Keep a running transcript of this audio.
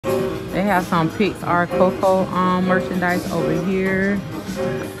They have some Pixar Coco merchandise over here.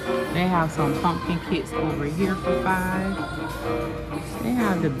 They have some pumpkin kits over here for $5. They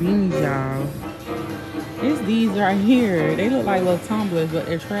have the beanies, y'all. It's these right here. They look like little tumblers, but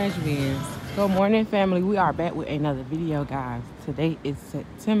they're trash bins. Good morning, family. We are back with another video, guys. Today is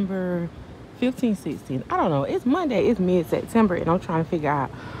September 15th, 16th. I don't know. It's Monday. It's mid-September, and I'm trying to figure out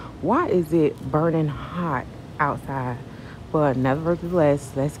why is it burning hot outside. But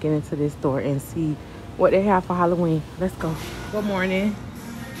nevertheless, let's get into this store and see what they have for Halloween. Let's go. Good morning.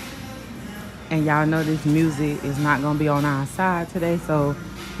 And y'all know this music is not going to be on our side today, so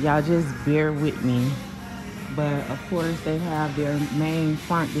y'all just bear with me. But of course, they have their main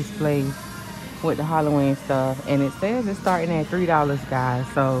front display with the Halloween stuff, and it says it's starting at $3, guys.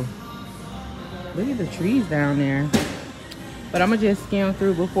 So look at the trees down there. But I'm gonna just skim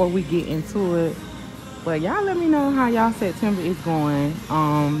through before we get into it. But y'all let me know how y'all September is going.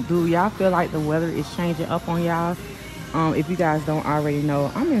 Do y'all feel like the weather is changing up on y'all? If you guys don't already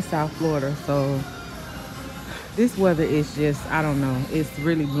know, I'm in South Florida, so this weather is just, I don't know, it's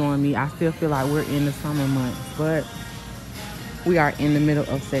really blowing me. I still feel like we're in the summer months, but we are in the middle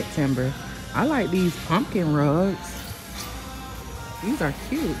of September. I like these pumpkin rugs. These are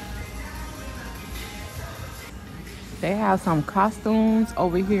cute. They have some costumes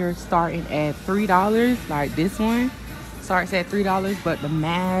over here starting at $3. Like this one starts at $3, but the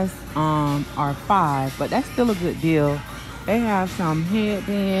masks are $5, but that's still a good deal. They have some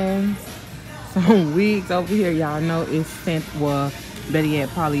headbands, some wigs over here. Y'all know it's well, better yet,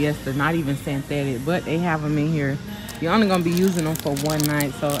 polyester, not even synthetic, but they have them in here. You're only gonna be using them for one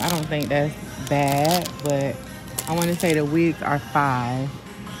night, so I don't think that's bad, but I want to say the wigs are $5.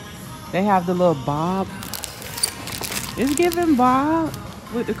 They have the little bob. It's giving bob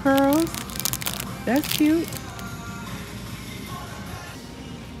with the curls. That's cute.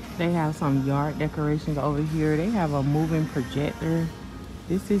 They have some yard decorations over here. They have a moving projector.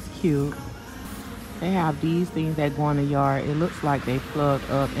 This is cute. They have these things that go in the yard. It looks like they plug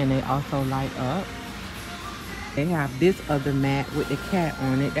up and they also light up. They have this other mat with the cat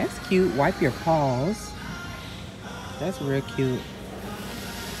on it. That's cute. Wipe your paws. That's real cute.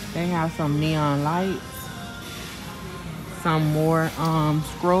 They have some neon lights. Some more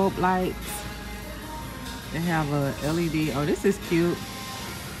strobe lights. They have a LED. Oh, this is cute.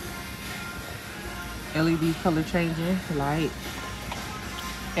 LED color changing light.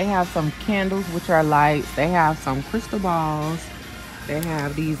 They have some candles, which are lights. They have some crystal balls. They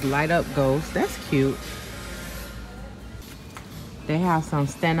have these light up ghosts. That's cute. They have some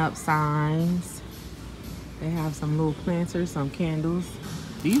stand-up signs. They have some little planters, some candles.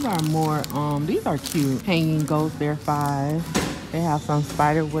 These are more, these are cute. Hanging ghosts, they're $5. They have some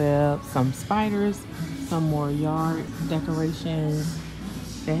spider web, some spiders, some more yard decorations.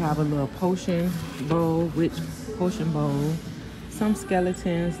 They have a little potion bowl, some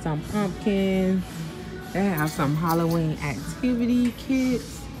skeletons, some pumpkins. They have some Halloween activity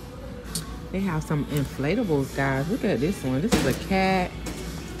kits. They have some inflatables, guys. Look at this one. This is a cat.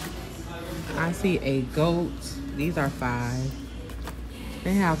 I see a goat. These are $5.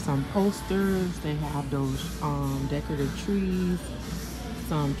 They have some posters. They have those decorative trees,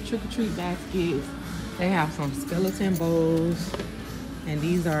 some trick-or-treat baskets. They have some skeleton bowls, and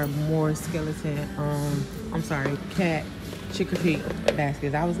these are more skeleton, cat trick-or-treat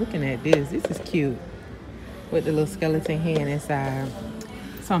baskets. I was looking at this. This is cute with the little skeleton hand inside.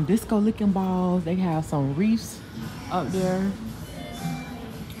 Some disco licking balls. They have some wreaths up there.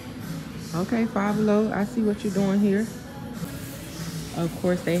 Okay, Five Below, I see what you're doing here. Of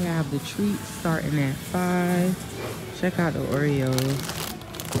course, they have the treats starting at $5. Check out the Oreos.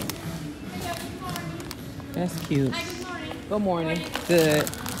 That's cute. Good morning. Good.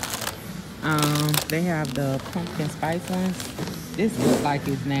 They have the pumpkin spice ones. This looks like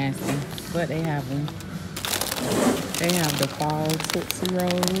it's nasty, but they have them. They have the fall Tootsie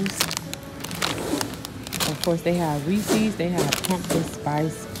Rolls. Of course, they have Reese's. They have pumpkin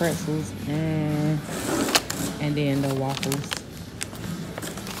spice pretzels and then the waffles.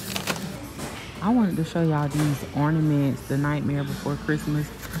 I wanted to show y'all these ornaments, the Nightmare Before Christmas.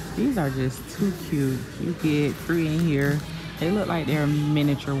 These are just too cute. You get 3 in here. They look like they're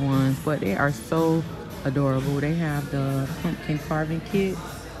miniature ones, but they are so adorable. They have the pumpkin carving kits.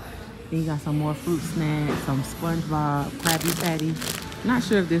 Then you got some more fruit snacks, some SpongeBob, Krabby Patty. Not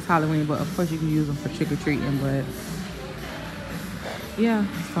sure if this Halloween, but of course you can use them for trick-or-treating, but yeah,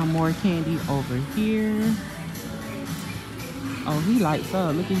 some more candy over here. Oh, he lights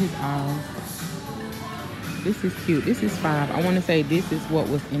up. Look at his eyes. This is cute. This is $5. I want to say this is what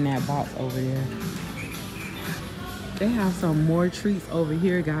was in that box over there. They have some more treats over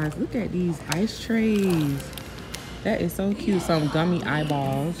here, guys. Look at these ice trays. That is so cute. Some gummy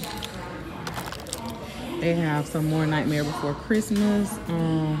eyeballs. They have some more Nightmare Before Christmas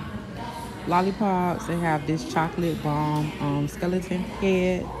lollipops. They have this chocolate bomb skeleton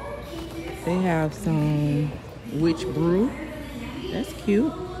head. They have some witch brew. That's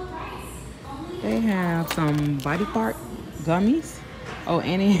cute. They have some body part gummies. Oh,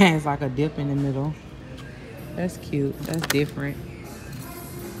 and it has like a dip in the middle. That's cute. That's different.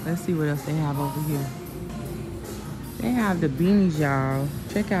 Let's see what else they have over here. They have the beanies, y'all.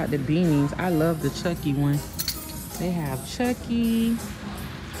 Check out the beanies. I love the Chucky one. They have Chucky.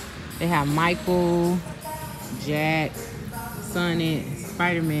 They have Michael, Jack, Sonic,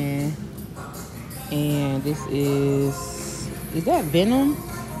 Spider-Man. And this is that Venom?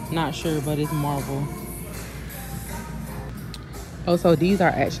 Not sure, but it's Marvel. Oh, so these are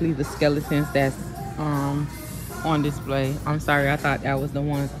actually the skeletons that's on display. I'm sorry, I thought that was the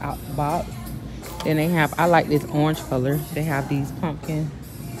ones out the box. Then they have, I like this orange color. They have these pumpkin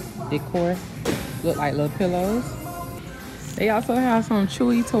decor. Look like little pillows. They also have some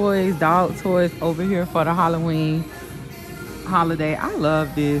Chewy toys, dog toys over here for the Halloween holiday. I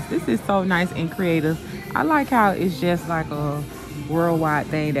love this. This is so nice and creative. I like how it's just like a worldwide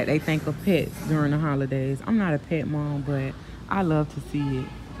thing that they think of pets during the holidays. I'm not a pet mom, but I love to see it.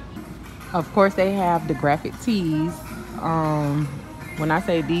 Of course, they have the graphic tees. When I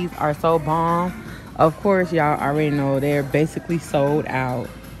say these are so bomb, of course, y'all already know they're basically sold out.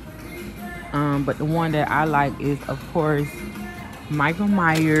 But the one that I like is, of course, Michael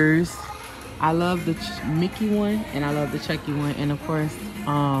Myers. I love the Mickey one, and I love the Chucky one. And, of course,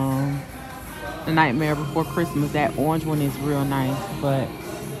 the Nightmare Before Christmas. That orange one is real nice. But,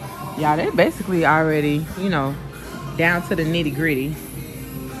 y'all, they're basically already, you know, down to the nitty-gritty.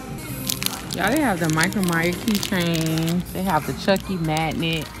 Y'all, they have the Michael Myers keychains. They have the Chucky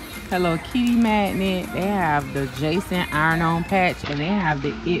magnet. Hello Kitty magnet. They have the Jason iron-on patch, and they have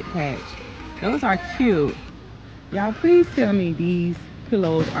the It patch. Those are cute. Y'all, please tell me these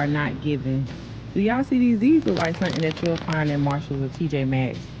pillows are not given. Do y'all see these? These look like something that you'll find in Marshalls or TJ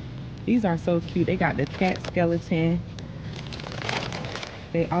Maxx. These are so cute. They got the cat skeleton.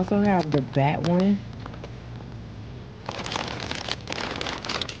 They also have the bat one.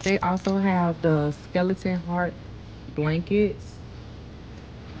 They also have the skeleton heart blankets.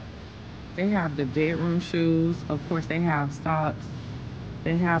 They have the bedroom shoes. Of course, they have socks.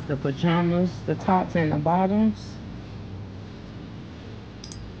 They have the pajamas, the tops and the bottoms.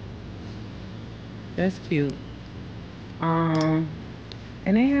 That's cute. And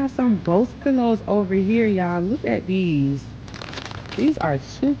they have some ghost pillows over here, y'all. Look at these. These are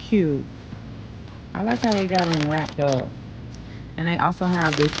too cute. I like how they got them wrapped up. And they also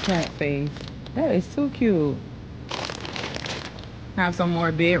have this cat face. That is too cute. Have some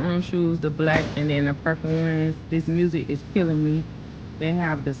more bedroom shoes, the black and then the purple ones. This music is killing me. They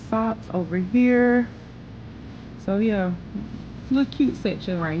have the socks over here. So yeah, little cute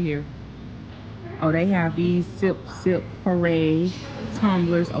section right here. Oh, they have these Sip Sip Parade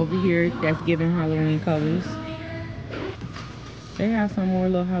tumblers over here that's giving Halloween colors. They have some more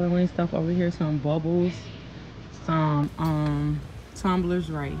little Halloween stuff over here. Some bubbles, some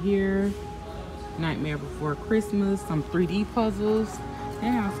tumblers right here. Nightmare Before Christmas, some 3D puzzles. They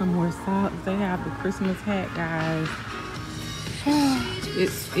have some more socks. They have the Christmas hat, guys.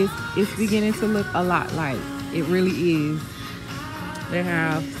 It's beginning to look a lot like it really is. They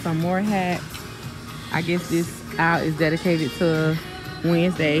have some more hats. I guess this aisle is dedicated to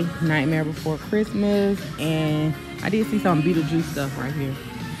Wednesday, Nightmare Before Christmas, and I did see some Beetlejuice stuff right here.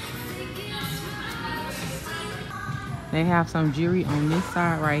 They have some jewelry on this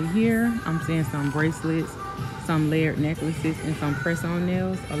side right here. I'm seeing some bracelets, some layered necklaces, and some press-on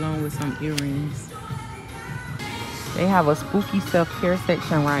nails, along with some earrings. They have a spooky self-care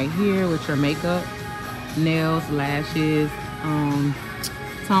section right here with your makeup, nails, lashes,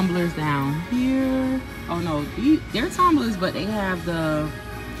 tumblers down here. Oh no, they're tumblers, but they have the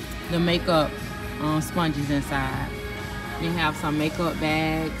makeup sponges inside. They have some makeup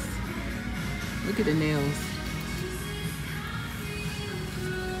bags. Look at the nails.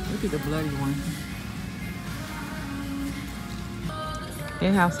 Look at the bloody one.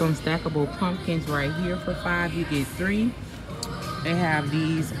 They have some stackable pumpkins right here for $5. You get 3. They have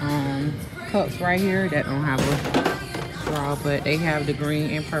these cups right here that don't have a straw, but they have the green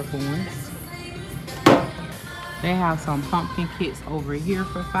and purple ones. They have some pumpkin kits over here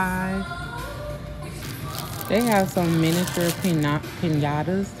for $5. They have some miniature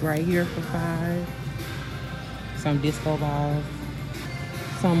pinatas right here for $5. Some disco balls.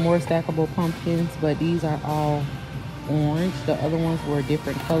 Some more stackable pumpkins, but these are all orange. The other ones were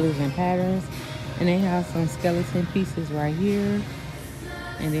different colors and patterns. And they have some skeleton pieces right here.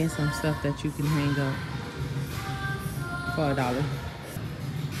 And then some stuff that you can hang up for $1.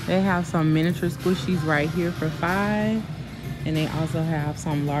 They have some miniature squishies right here for $5. And they also have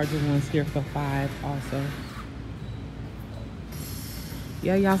some larger ones here for $5 also.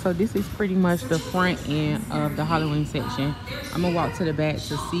 Yeah, y'all, so this is pretty much the front end of the Halloween section. I'm gonna walk to the back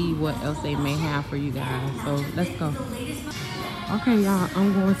to see what else they may have for you guys. So let's go. Okay, y'all,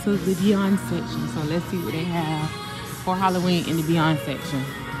 I'm going to the Beyond section. So let's see what they have for Halloween in the Beyond section.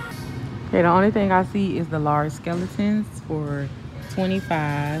 Okay, the only thing I see is the large skeletons for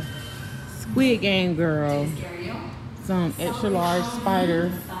 $25. Squid Game girl. Some extra large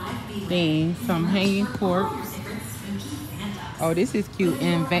spider things. Some hanging corpse. Oh, this is cute.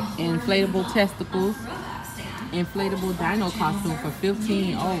 Inflatable testicles. Inflatable dino costume for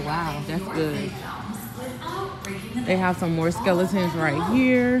 $15. Oh, wow. That's good. They have some more skeletons right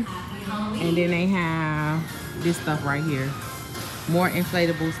here. And then they have this stuff right here. More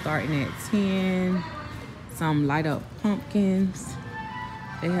inflatables starting at $10. Some light up pumpkins.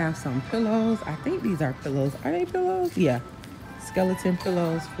 They have some pillows. I think these are pillows. Are they pillows? Yeah. Skeleton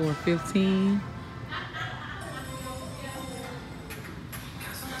pillows for $15.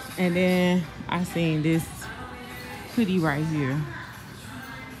 And then I seen this hoodie right here.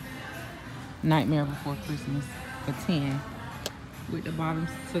 Nightmare Before Christmas for $10. With the bottoms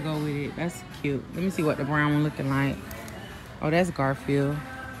to go with it. That's cute. Let me see what the brown one looking like. Oh, that's Garfield.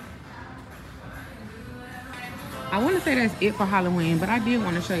 I want to say that's it for Halloween, but I did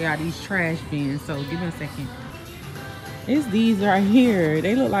want to show y'all these trash bins. So give me a second. It's these right here.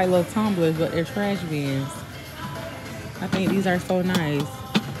 They look like little tumblers, but they're trash bins. I think these are so nice.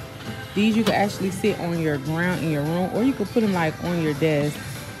 These you can actually sit on your ground in your room, or you could put them like on your desk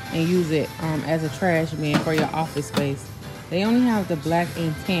and use it as a trash bin for your office space. They only have the black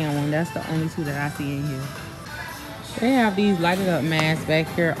and tan one. That's the only two that I see in here. They have these lighted up masks back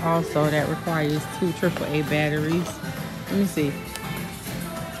here also that requires 2 AAA batteries. Let me see.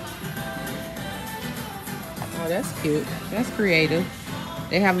 Oh, that's cute. That's creative.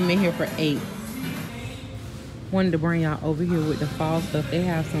 They have them in here for $8. Wanted to bring y'all over here with the fall stuff. They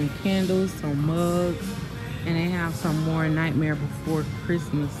have some candles, some mugs, and they have some more Nightmare Before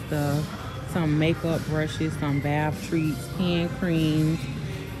Christmas stuff. Some makeup brushes, some bath treats, hand creams.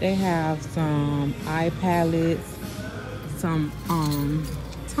 They have some eye palettes, some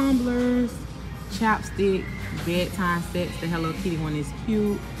tumblers, chapstick, bedtime sets. The Hello Kitty one is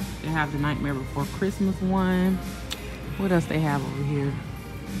cute. They have the Nightmare Before Christmas one. What else they have over here?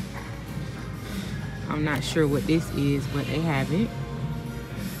 I'm not sure what this is, but they have it.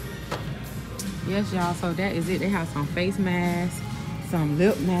 Yes, y'all, so that is it. They have some face masks, some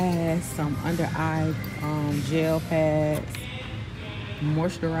lip masks, some under eye gel pads,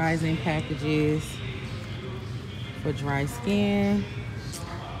 moisturizing packages for dry skin.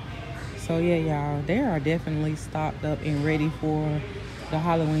 So yeah, y'all, they are definitely stocked up and ready for the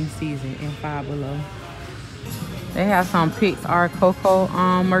Halloween season in Five Below. They have some Pixar Coco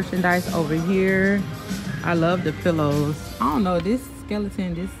merchandise over here. I love the pillows. I don't know, this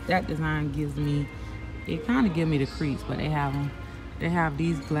skeleton, that design gives me, it kind of gives me the creeps, but they have them. They have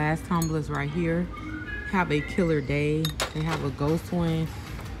these glass tumblers right here. Have a Killer Day. They have a ghost one,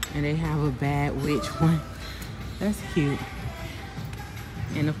 and they have a bad witch one. That's cute.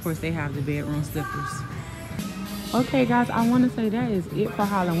 And of course they have the bedroom slippers. Okay guys, I want to say that is it for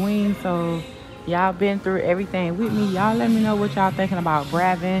Halloween. So y'all been through everything with me. Y'all let me know what y'all thinking about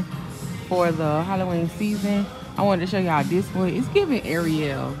grabbing for the Halloween season. I wanted to show y'all this one. It's giving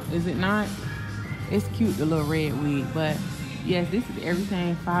Ariel, is it not? It's cute, the little red wig. But yes, this is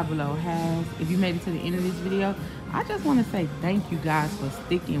everything Five Below has. If you made it to the end of this video, I just want to say thank you guys for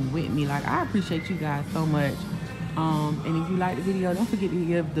sticking with me. Like, I appreciate you guys so much. And if you like the video, don't forget to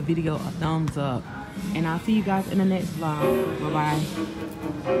give the video a thumbs up. And I'll see you guys in the next vlog.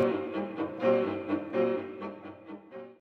 Bye-bye.